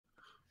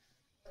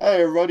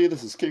Hey everybody,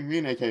 this is King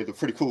Mean, aka the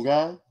pretty cool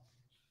guy.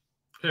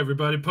 Hey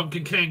everybody,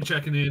 Pumpkin King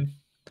checking in.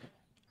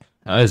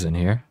 I was in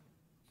here.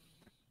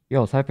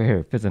 Yo, Cypher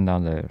here, fizzing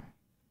down there.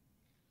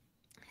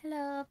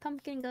 Hello,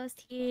 Pumpkin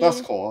Ghost here.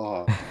 That's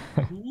cool.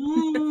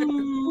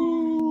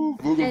 Woo!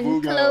 Booga And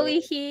booga. Chloe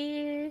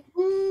here.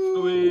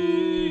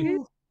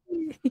 Woo!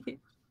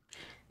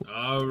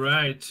 All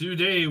right,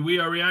 today we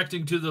are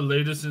reacting to the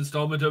latest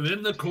installment of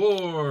In the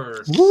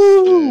Course.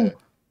 Woo! Yeah.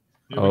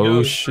 Here we Oh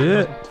go.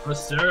 shit!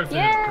 SSERAFIM.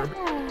 Yeah.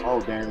 Oh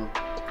damn.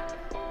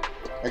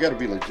 I gotta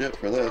be legit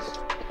for this.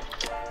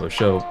 For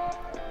sure.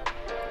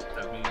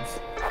 That means.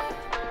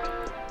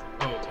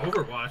 Oh,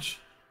 Overwatch.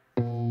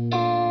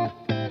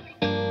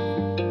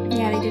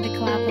 Yeah, they did a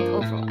collab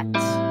with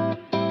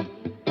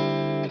Overwatch.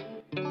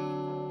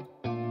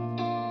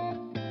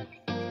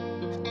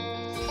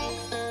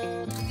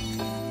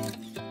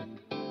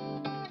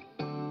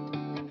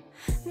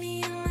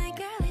 Me and my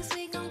girlies,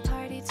 we gon'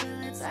 party till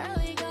it's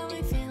early. Got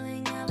me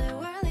feeling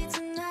otherworldly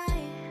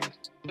tonight.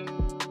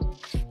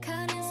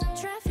 Caught in some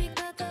traffic,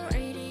 but the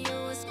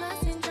radio was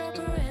blasting. Drop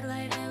a red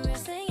light and we're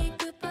saying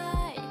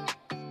goodbye.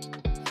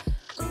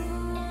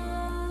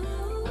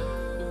 Ooh,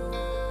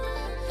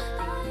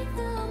 I like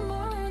the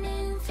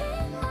morning,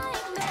 feel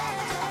like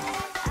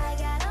magic. I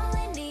got all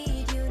I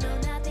need, you know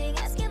nothing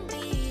else can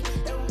beat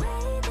the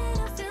way that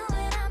I feel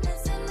when I'm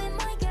dancing with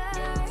my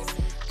girls.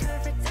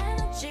 Perfect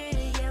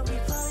energy, yeah, we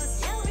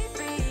pose, yeah, we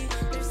free.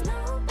 There's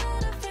no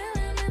better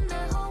feeling in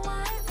the whole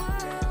wide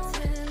world.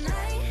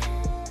 Tonight,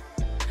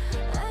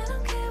 I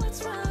don't care what's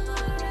wrong or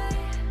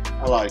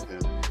right. I like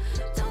it.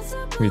 Don't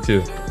stop Me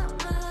too. blowing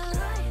up my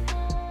line.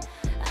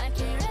 I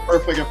can't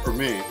Perfect for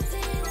me.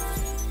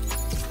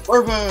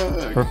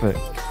 Perfect. Perfect.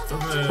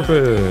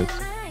 Perfect.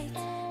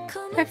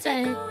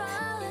 Perfect.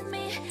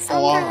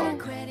 Oh wow.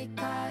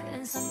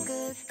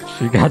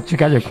 You got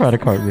your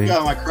credit card, You man.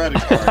 got my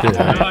credit card.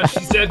 Yeah. No, she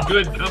said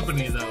good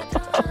company though.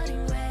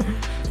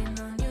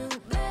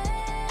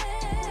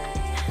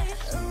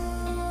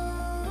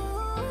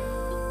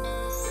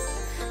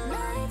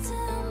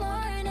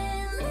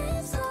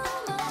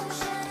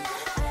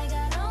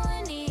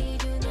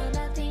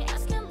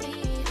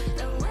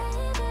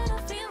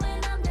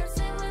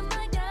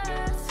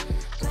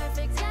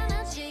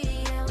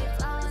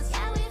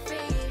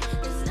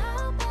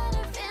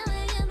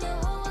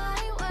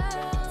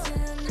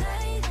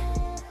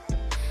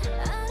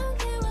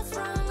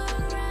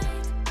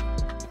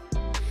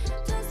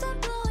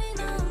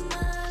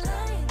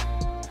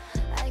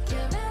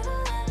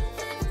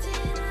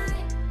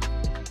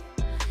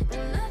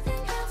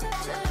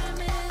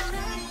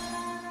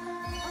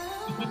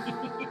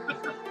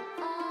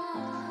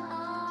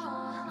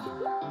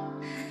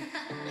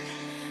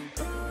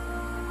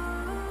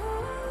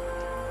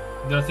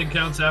 Nothing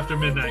counts after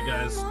midnight,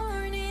 guys.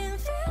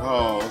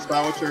 Oh, is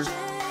that what you're...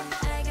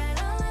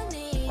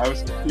 I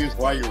was confused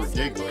why you were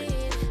giggling.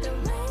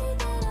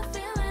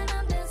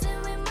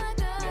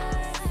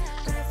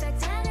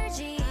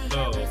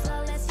 Oh,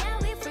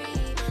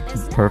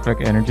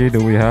 Perfect energy.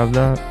 Do we have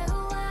that?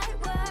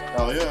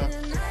 Hell yeah.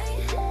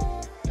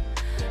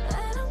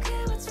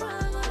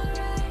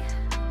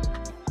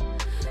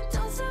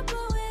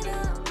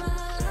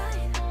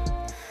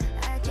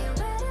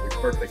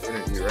 Perfect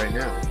energy right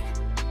now.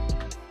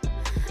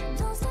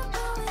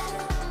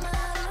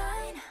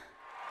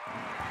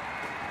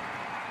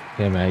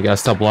 Yeah, man, you gotta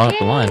stop blowing up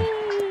the line.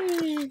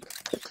 Yay!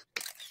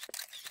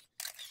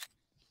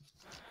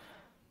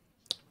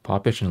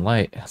 Popish and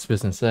light, as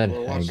business said.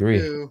 Well, I watch agree.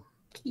 you.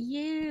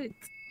 Cute.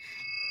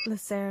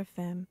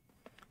 SSERAFIM.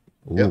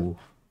 Ooh, Yep.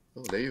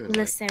 Oh, they even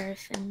like,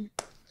 SSERAFIM.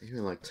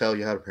 tell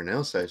you how to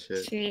pronounce that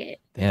shit. Shit.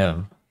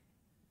 damn.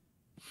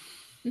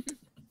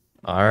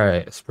 All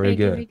right, it's pretty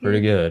Very good.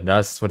 Pretty good. good.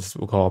 That's what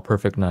we'll call a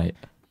perfect night.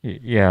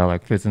 Yeah,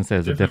 like Fizzin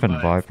says, a Different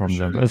different vibe, vibe from for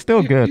them, sure. but it's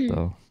still good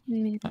though.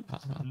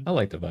 I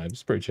like the vibe.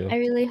 It's pretty chill. I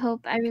really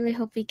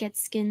hope we get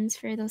skins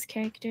for those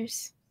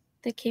characters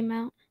that came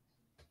out.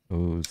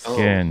 Ooh,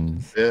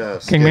 skins. Yeah.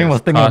 King Ming was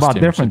thinking about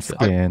Costume, different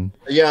chipset. skin.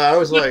 Yeah, I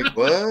was like,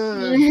 what?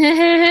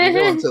 You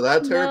going to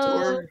that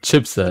territory?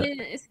 Chipset.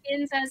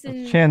 Skins as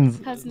in Skins,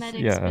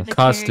 cosmetics. yeah. For the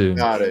Costume.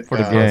 Got it. For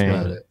the got game.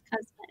 Got it.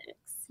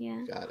 cosmetics,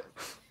 yeah. Got it.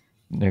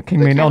 Yeah, King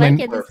Ming I only like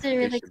it. This is a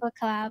really cool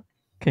collab.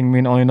 King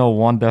Ming only know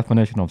one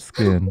definition of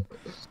skin.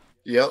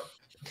 Yep.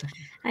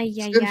 Ay,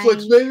 ay, Skin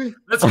flicks, ay. baby.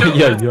 let's go.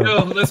 Yeah, let's yeah. go.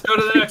 Let's go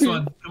to the next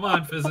one. Come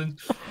on, Fizzin.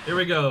 Here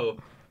we go.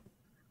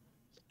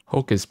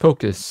 Hocus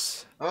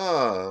pocus.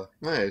 Ah,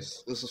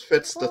 nice. This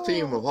fits the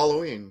theme of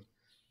Halloween.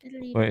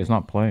 Wait, it's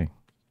not playing.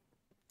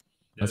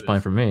 That's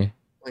fine for me.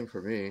 Playing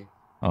for me.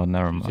 Oh,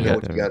 never mind. You know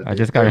what you gotta I do.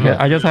 just gotta hit.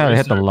 I just had to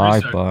hit the Restart,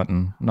 live restart.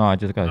 button. No, I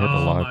just gotta hit the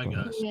Oh live my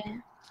button. gosh. Yeah.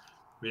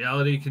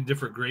 Reality can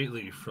differ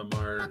greatly from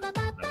our.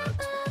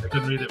 I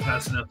couldn't read it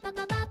fast enough.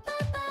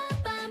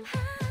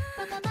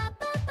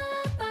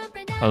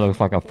 That looks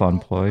like a fun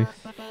place.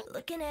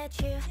 Looking at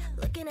you,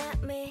 looking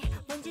at me.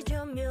 왠지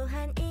좀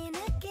묘한 이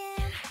느낌.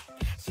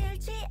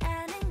 싫지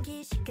않은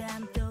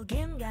기시감 또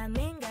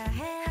긴가민가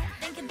해.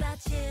 Thinking about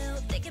you,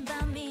 thinking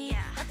about me.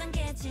 어떤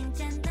게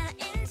진짜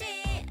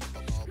나인지.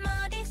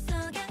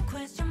 머릿속엔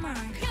question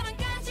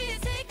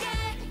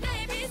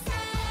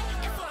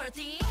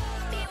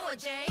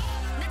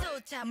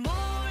What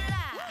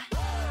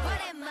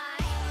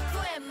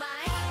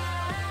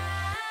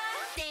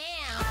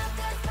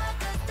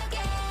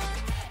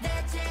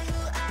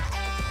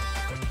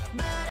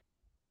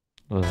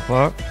the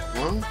fuck?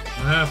 Huh? What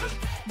happened?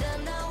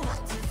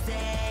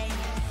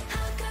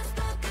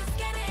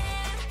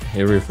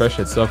 It refreshed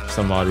itself for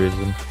some odd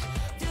reason.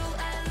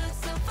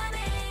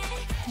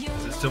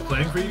 Is it still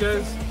playing for you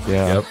guys?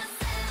 Yeah. Yep.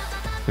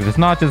 If it's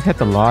not, just hit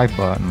the like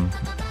button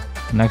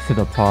next to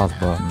the pause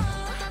button.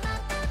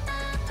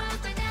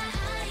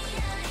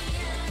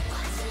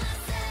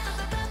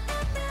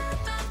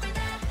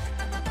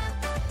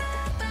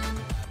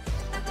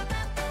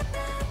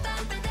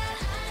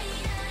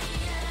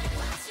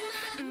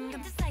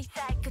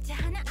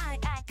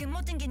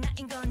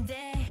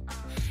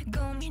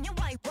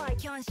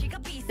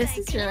 This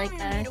is really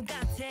good.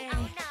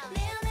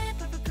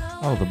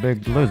 Oh, the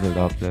big lizard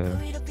up there.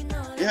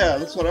 Yeah,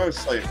 that's what I was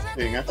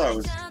thinking. I thought it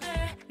was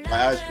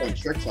my eyes playing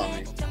tricks on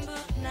me.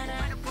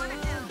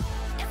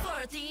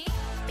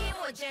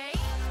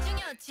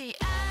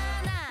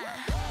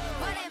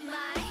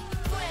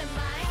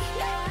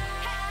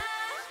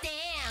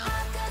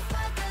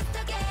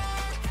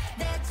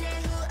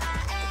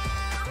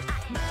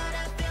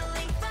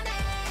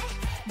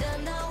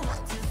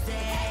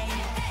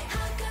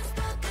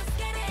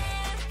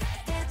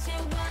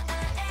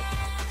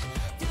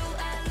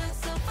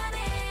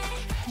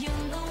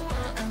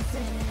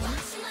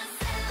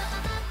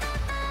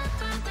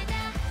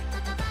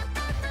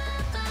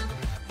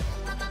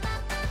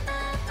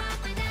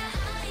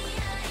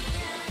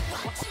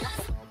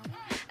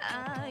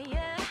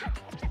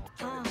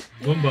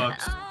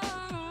 Boombox.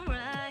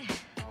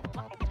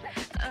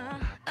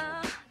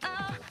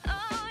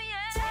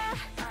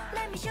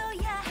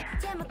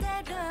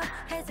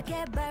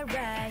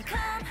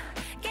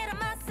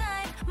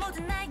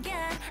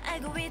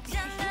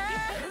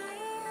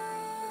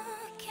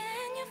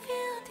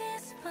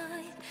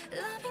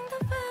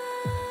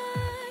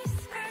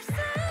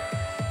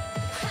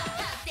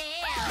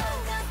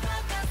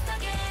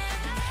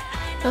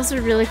 Those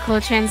are really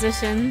cool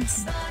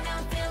transitions.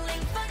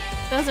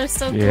 Those are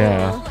so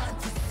Yeah. cool.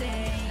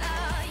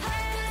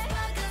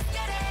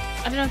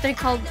 I don't know if they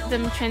call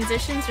them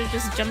transitions or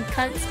just jump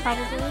cuts,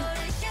 probably.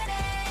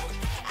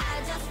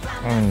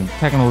 I mean,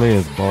 technically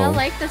it's I both.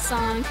 like the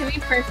song. Can we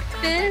perfect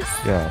this?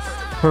 Yes.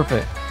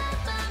 Perfect.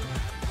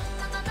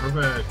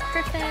 Perfect.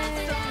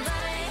 Perfect.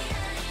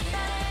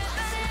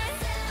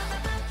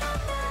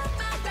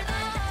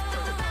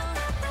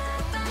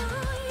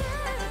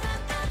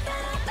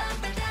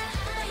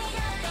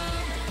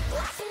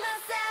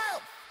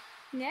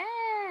 Yeah,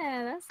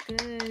 that's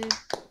good.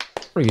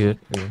 Pretty good.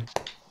 Pretty good.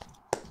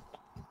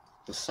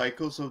 The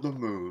cycles of the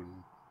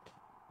moon.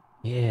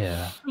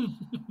 Yeah.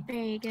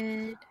 Very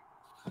good.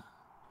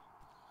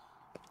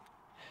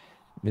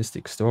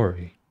 Mystic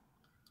story.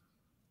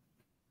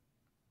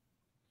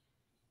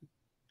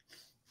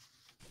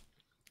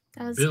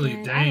 That was Billlie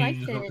good. I DANG.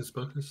 liked it. Hocus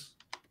Pocus.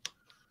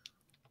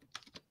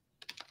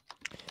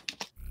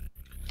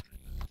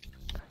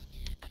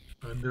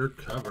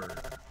 Undercover.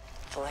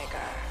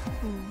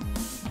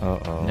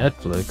 Uh-oh.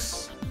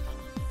 Netflix.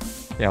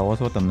 Yeah,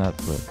 what's with the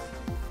Netflix?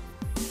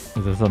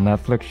 Is this a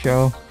Netflix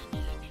show?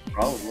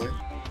 Probably.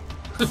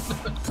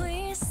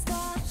 Please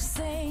stop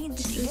saying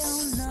that you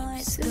don't know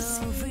it's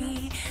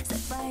story.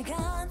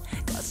 새빨간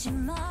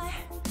거짓말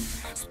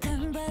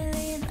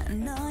스탕발린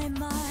너의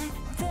말.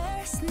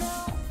 There's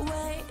no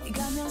way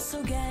가면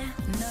속에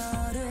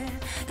너를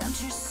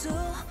감출 수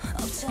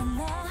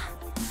없잖아.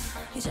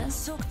 이젠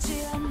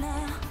속지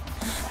않아.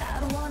 I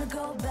don't wanna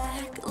go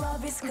back.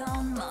 Love is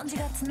gone. 먼지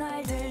같은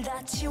날들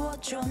다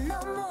지워줘. No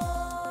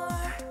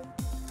more.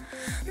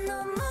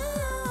 No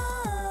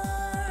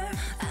more.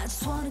 I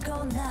just wanna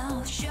go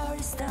now. Shut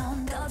it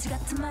down. 거지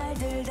같은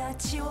말들 다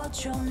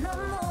지워줘. No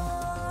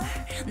more.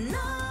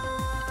 No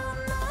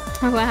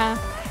more. Wow.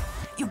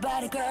 You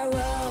better go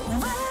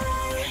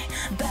away.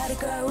 Better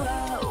go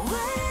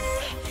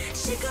away.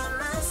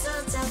 시간만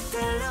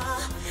수작들러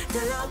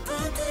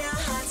들러붙으려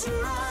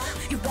하지마.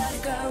 You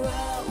better go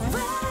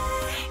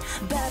away.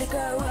 Better go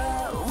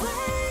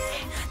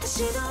away.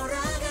 다시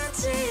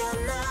돌아가지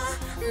않아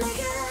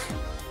내게.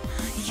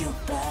 You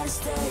better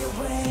stay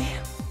away.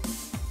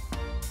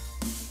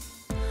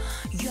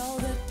 You're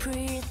the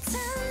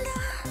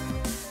pretender.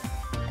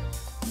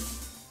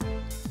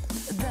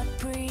 The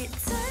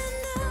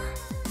pretender.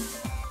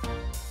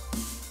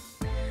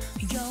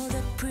 You're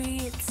the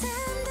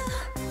pretender.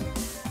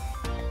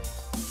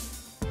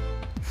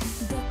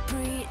 The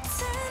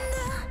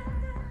pretender.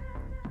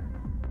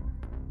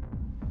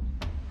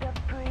 The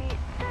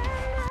pretender.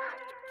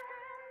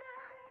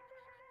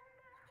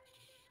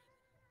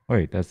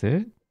 Wait, that's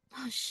it?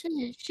 Oh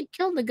shit, she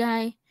killed the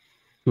guy.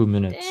 2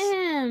 minutes.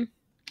 Damn.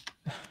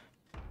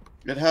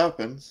 It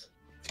happens.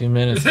 2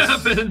 minutes. It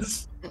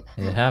happens.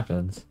 It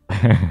happens.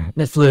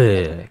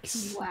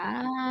 Netflix.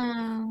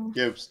 Wow.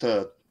 Gives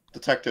the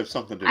detective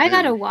something to I do.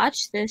 gotta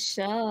watch this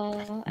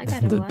show. I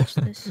gotta watch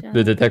this show.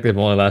 The detective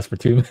only lasts for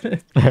 2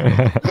 minutes.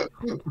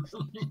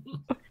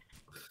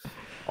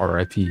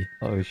 R.I.P.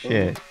 Oh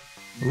shit.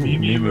 Ooh,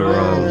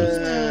 Mimirose.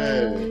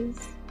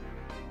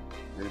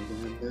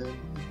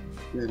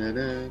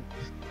 Rose.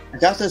 I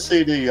got the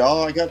CD,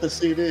 y'all. I got the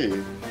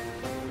CD.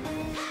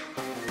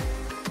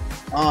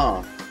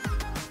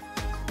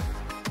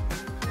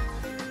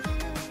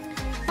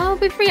 Oh,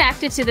 we've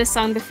reacted to this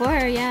song before,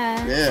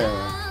 yeah.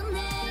 Yeah.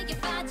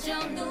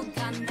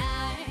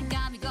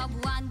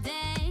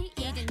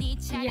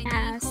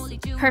 Yes.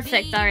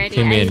 Perfect already.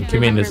 Kimin- I Kimin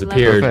remember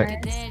disappeared. loving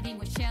it.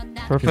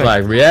 He's Perfect.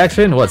 like,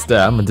 reaction? What's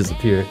that? I'm gonna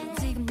disappear.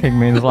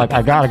 Pigman's like,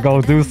 I gotta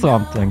go do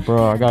something,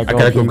 bro. I gotta I go.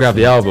 gotta go do grab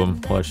the album.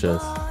 Watch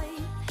this.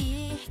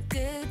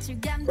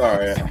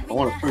 Sorry, I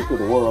want to prove to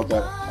the world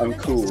that I'm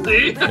cool.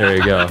 See? There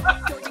you go.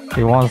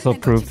 He wants to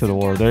prove to the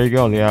world. There you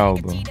go, the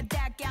album.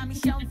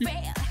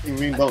 You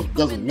mean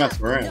doesn't mess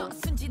around?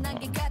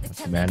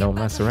 Man, don't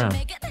mess around.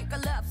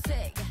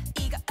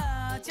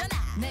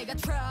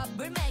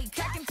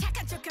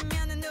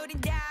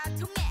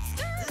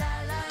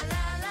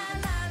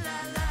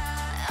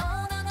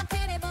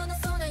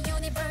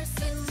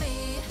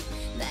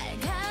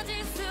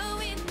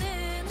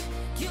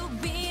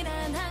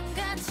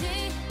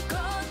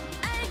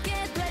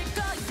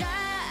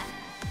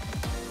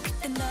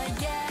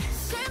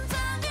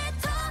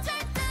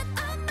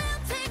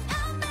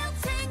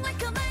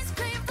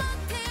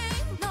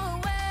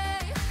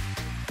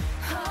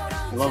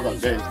 I love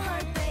that bass.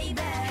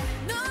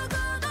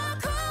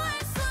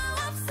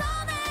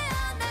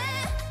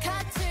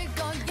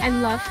 I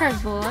love her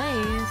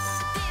voice.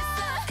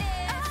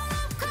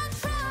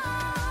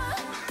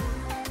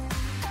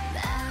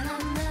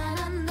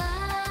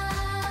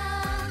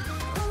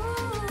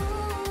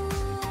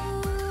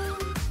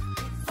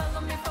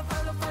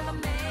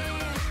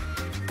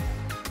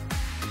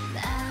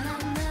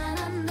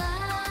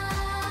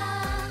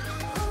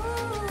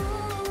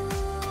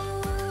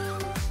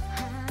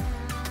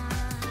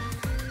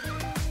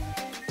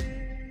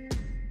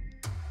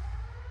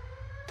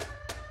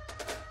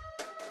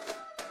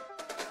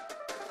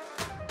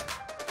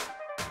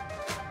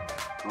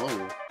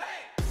 Oh.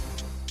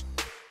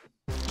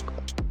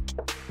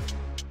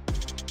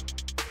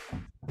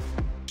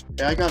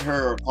 Yeah, I got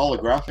her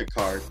holographic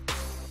card.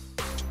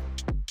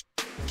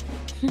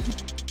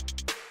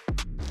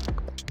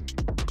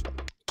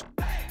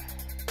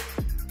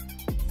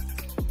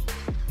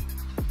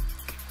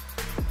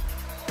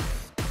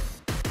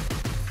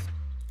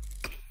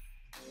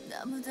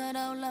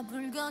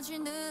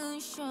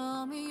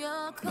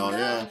 Oh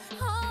yeah.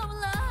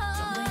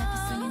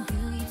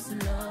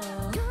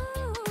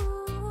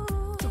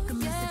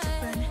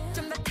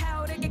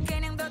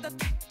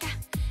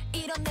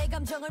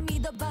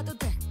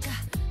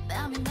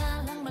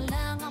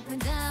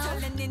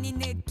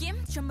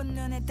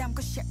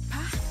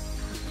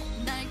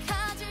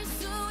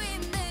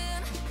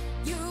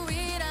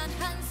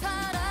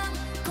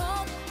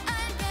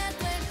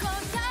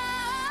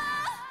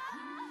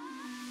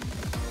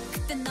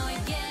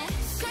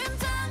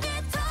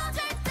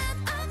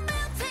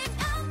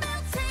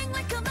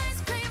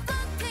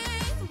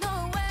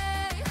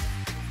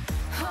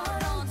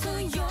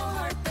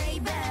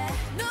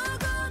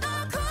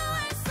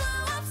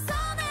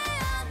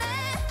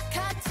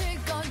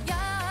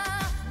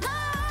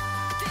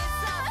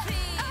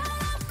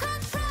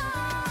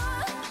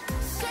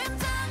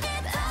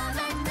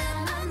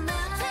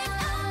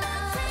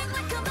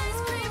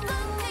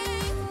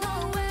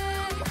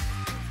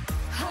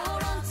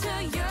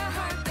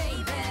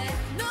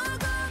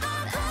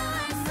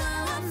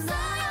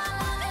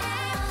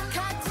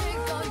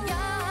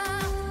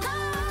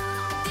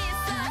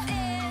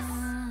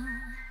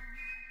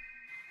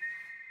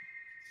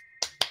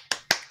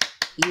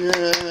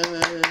 Yeah.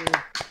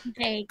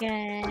 Very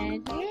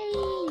good.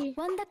 Yay.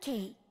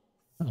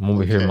 I'm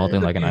over here Okay.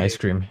 melting like an ice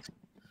cream.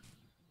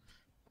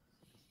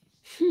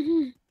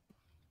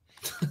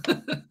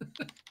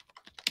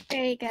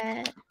 Very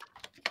good.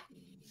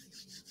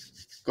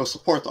 Go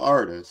support the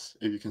artist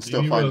if you can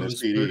still find the Mimirose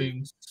CD.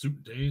 putting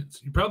Suit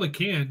Dance. You probably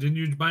can. Didn't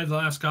you buy the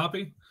last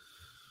copy?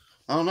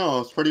 I don't know.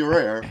 It's pretty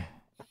rare.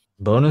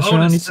 Bonus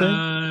round, you Bonus say?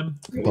 time.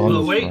 Bonus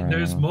Oh, wait, round.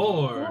 there's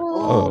more.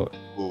 Oh,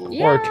 Ooh.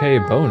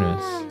 4K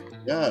bonus.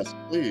 Yes,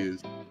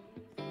 please.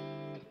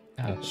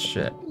 Oh,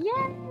 shit.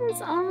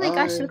 Yes. Oh my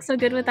gosh, she Bye. looks so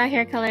good with that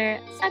hair color.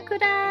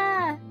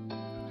 Sakura.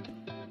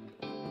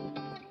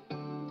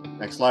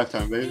 Next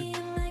lifetime, baby.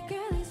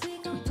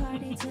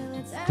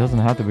 Doesn't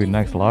have to be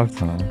next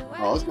lifetime.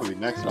 Oh, it's gonna be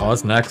next. Oh,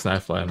 it's next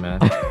Nightfly, man.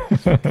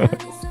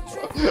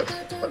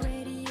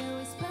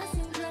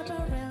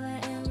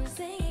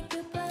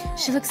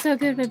 She looks so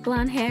good with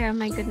blonde hair. Oh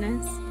my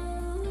goodness.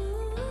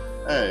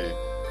 Hey.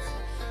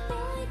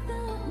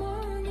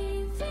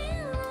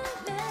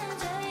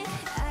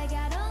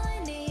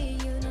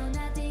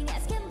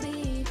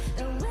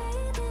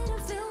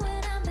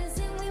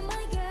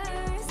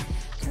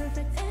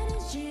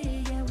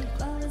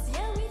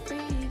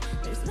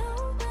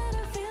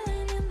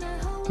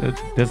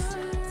 This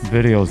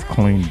video is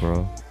clean,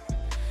 bro.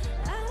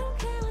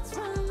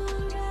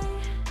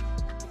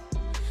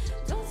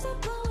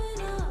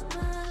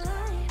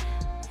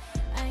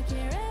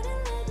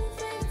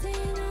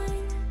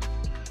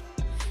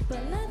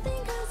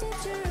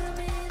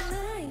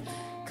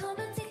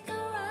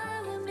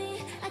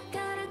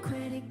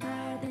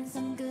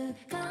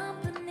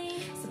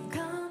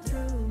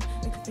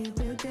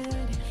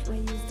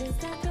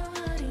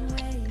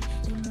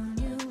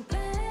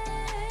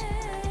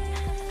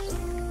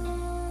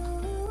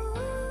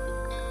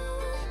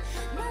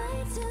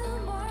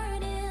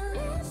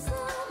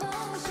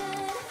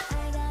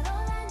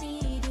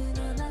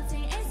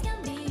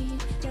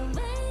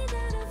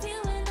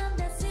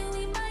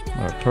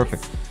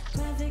 Perfect.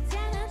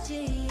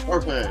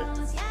 Perfect.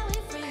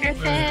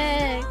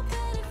 Perfect.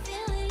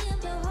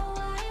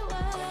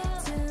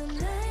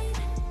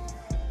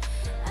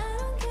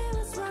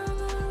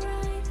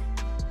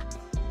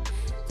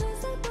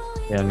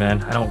 Yeah,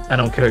 man. I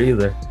don't care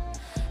either.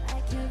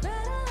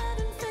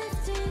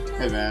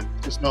 Hey man,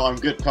 just know I'm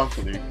good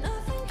company.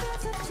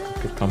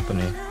 Good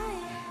company.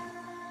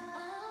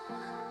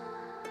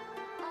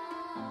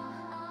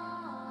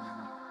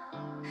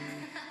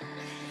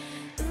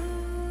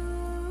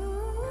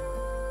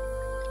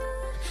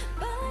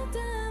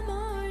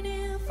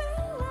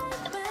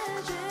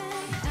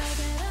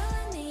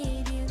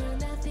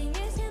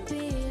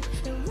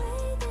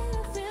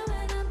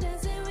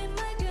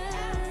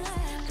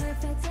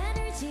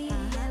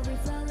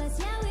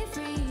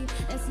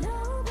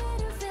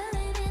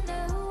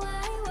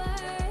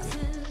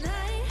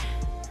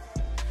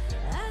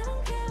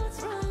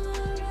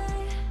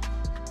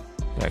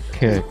 That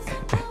kick.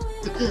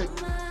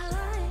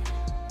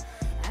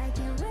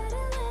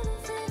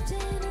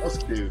 That's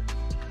cute.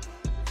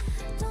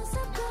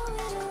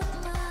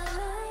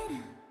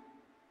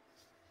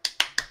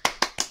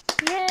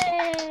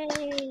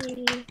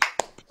 Yay!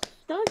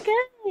 So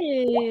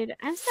good.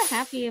 I'm so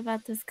happy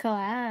about this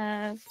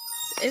collab.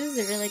 It was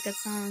a really good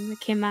song that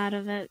came out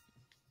of it.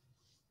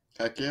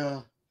 Heck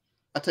yeah.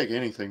 I take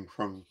anything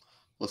from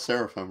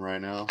르세라핌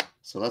right now,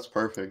 so that's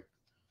perfect.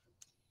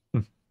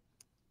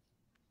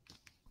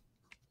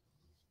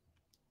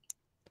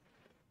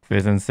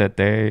 Vision said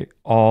they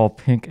all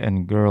pink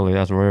and girly.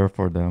 That's rare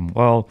for them.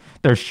 Well,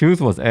 their shoes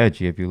was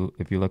edgy. If you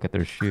look at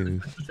their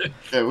shoes.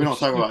 Yeah, we don't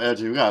talk about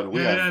edgy. We got.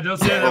 Don't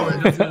say that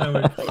word. Don't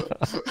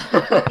say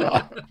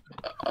that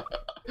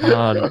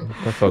word.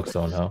 The folks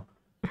don't know.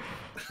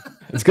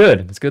 It's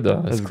good. It's good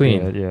though. It's That's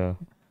clean. good, yeah.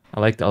 I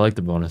like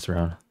the bonus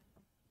round.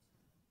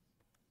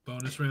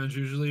 Bonus round's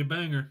usually a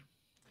banger.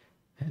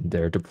 And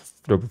their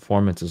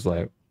performance is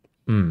like,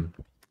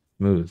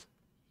 smooth.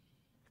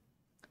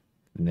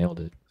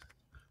 Nailed it.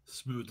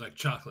 Smooth like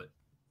chocolate.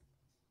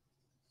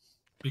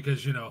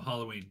 Because, you know,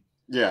 Halloween.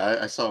 Yeah,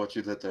 I saw what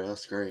you did there.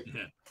 That's great.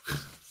 Yeah.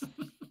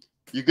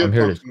 You good, I'm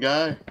here pumpkin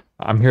guy?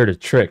 I'm here to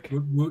trick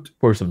Woot woot.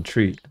 for some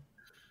treat.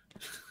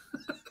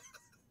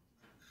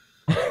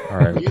 All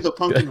right. You the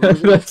pumpkin.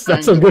 that's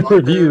Bang some the good bunker.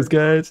 reviews,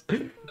 guys.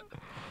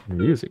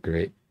 Reviews are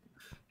great.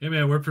 Hey,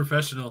 man, we're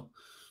professional.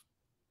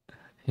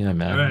 Yeah,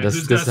 man. All right, This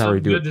who's got is how we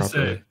something do it good to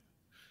properly. say?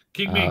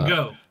 King Mean,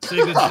 go. Say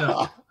good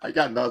stuff. I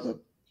got nothing.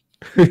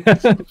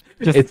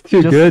 It's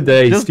too good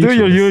that he's Just do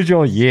your speechless.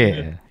 usual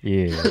yeah.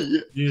 Yeah.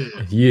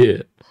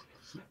 Yeah.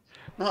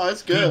 No,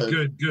 it's good.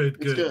 Good.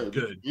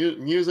 It's good.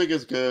 Music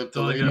is good. The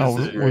all I ladies gotta No,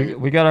 is say. great.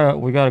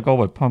 we gotta go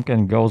with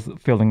Pumpkin Girls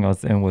filling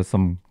us in with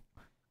some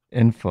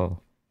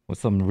info, with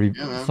some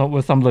Yeah, man.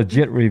 with some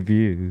legit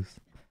reviews.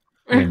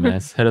 Hey,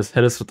 man. Hit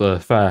us with the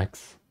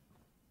facts.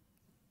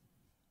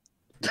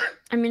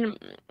 I mean,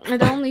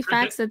 the only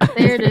facts that's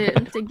there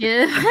to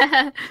give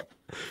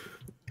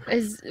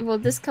is, well,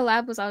 this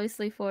collab was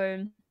obviously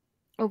for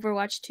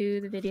Overwatch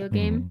 2, the video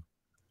game.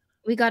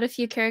 We got a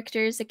few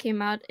characters that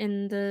came out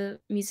in the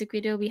music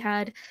video. We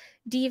had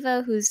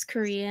Diva, who's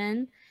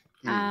Korean.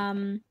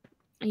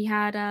 We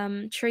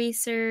had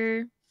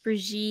Tracer,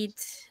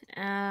 Brigitte,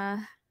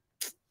 and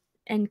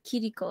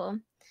Kiriko.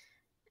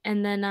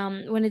 And then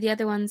one of the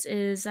other ones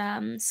is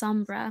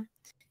Sombra.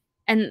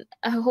 And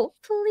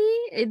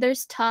hopefully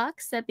there's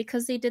talks that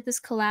because they did this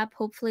collab,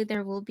 hopefully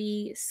there will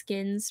be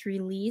skins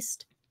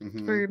released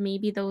for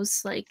maybe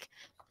those like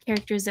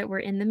characters that were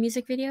in the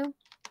music video.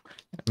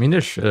 I mean,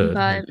 there should.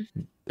 But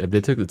if they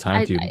took the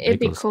time to it'd make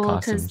be those cool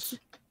costumes. because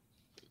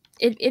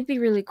it'd be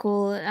really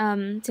cool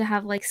to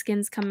have like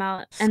skins come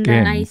out. And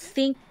then I Skins.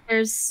 think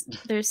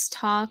there's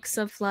talks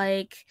of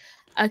like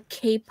a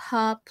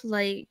K-pop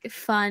like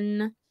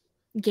fun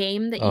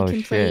game that you Oh,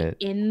 can play shit.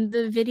 in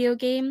the video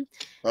game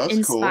That's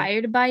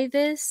inspired by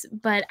this,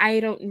 but I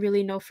don't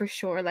really know for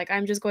sure. Like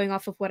I'm just going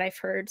off of what I've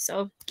heard,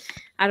 so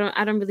I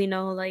don't really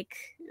know like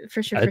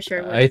for sure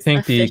I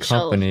think the official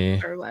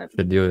company or what.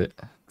 should do it.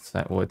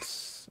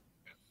 What's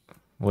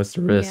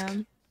the risk? Yeah.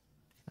 I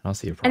don't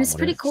see a problem. And it's with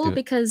pretty it. Let's cool do it.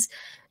 because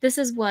this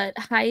is what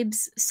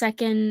Hybe's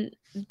second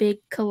big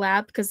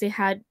collab, because they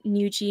had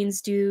New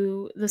Jeans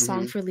do the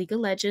song for League of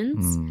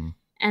Legends,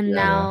 and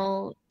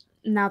Yeah.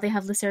 now they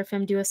have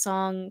르세라핌 do a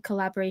song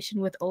collaboration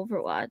with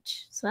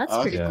Overwatch. So that's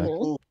pretty yeah.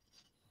 cool.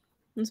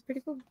 That's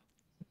pretty cool.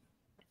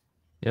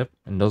 Yep,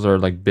 and those are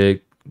like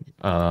big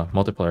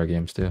multiplayer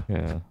games too.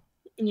 Yeah.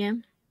 Yeah.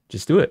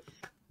 Just do it.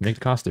 Make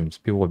the costumes.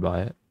 People would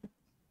buy it.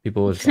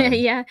 People would. buy it.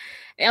 Yeah.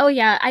 Oh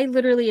yeah. I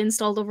literally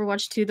installed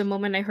Overwatch 2 the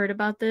moment I heard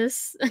about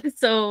this.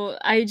 So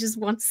I just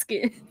want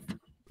skins.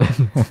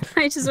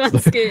 I just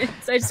want skins.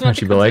 I just want the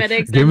She'd be like,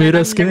 cosmetics. "Give and me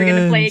then the I'm never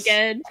gonna play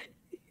skins." again.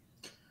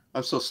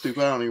 I'm so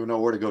stupid. I don't even know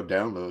where to go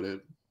download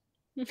it.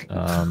 Bro,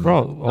 right,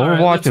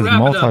 Overwatch let's is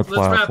wrap it up. Let's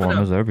wrap it multi-platform.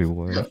 up. It's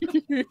everywhere.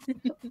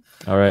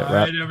 All right, All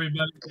wrap. right,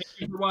 everybody. Thank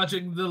you for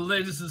watching the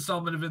latest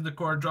installment of In the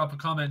Core. Drop a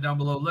comment down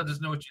below. Let us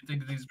know what you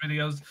think of these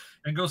videos.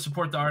 And go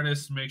support the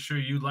artists. Make sure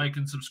you like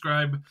and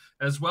subscribe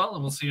as well.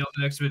 And we'll see you on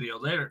the next video.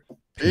 Later.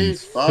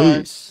 Peace. Bye.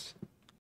 Peace.